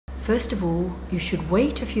First of all, you should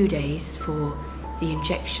wait a few days for the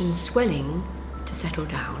injection swelling to settle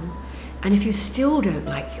down. And if you still don't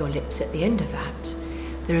like your lips at the end of that,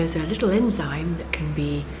 there is a little enzyme that can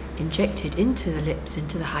be injected into the lips,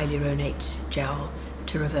 into the hyaluronate gel,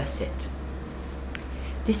 to reverse it.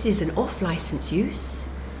 This is an off-license use.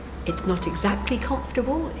 It's not exactly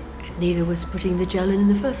comfortable, neither was putting the gel in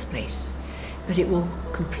the first place, but it will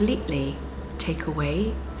completely take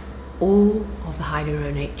away all of the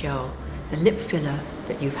hyaluronate gel, the lip filler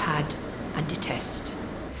that you've had and detest.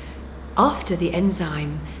 After the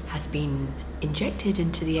enzyme has been injected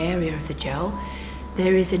into the area of the gel,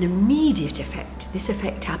 there is an immediate effect. This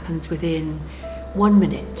effect happens within 1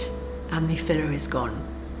 minute and the filler is gone.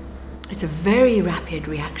 It's a very rapid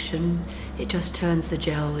reaction. It just turns the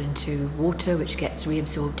gel into water, which gets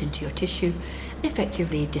reabsorbed into your tissue and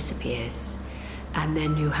effectively disappears. And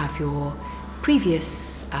then you have your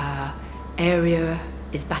previous area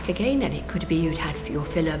is back again, and it could be you'd had your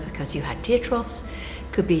filler because you had tear troughs,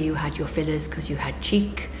 could be you had your fillers because you had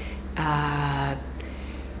cheek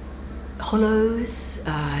hollows,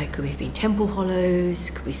 it could have been temple hollows,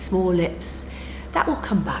 it could be small lips. That will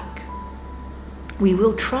come back. We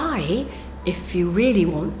will try, if you really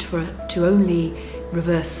want, to only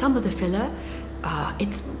reverse some of the filler.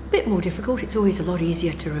 It's a bit more difficult. It's always a lot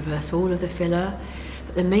easier to reverse all of the filler.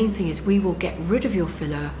 But the main thing is we will get rid of your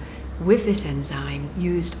filler with this enzyme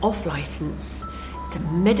used off license. It's a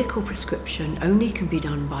medical prescription, only can be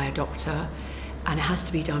done by a doctor, and it has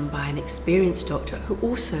to be done by an experienced doctor who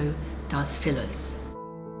also does fillers.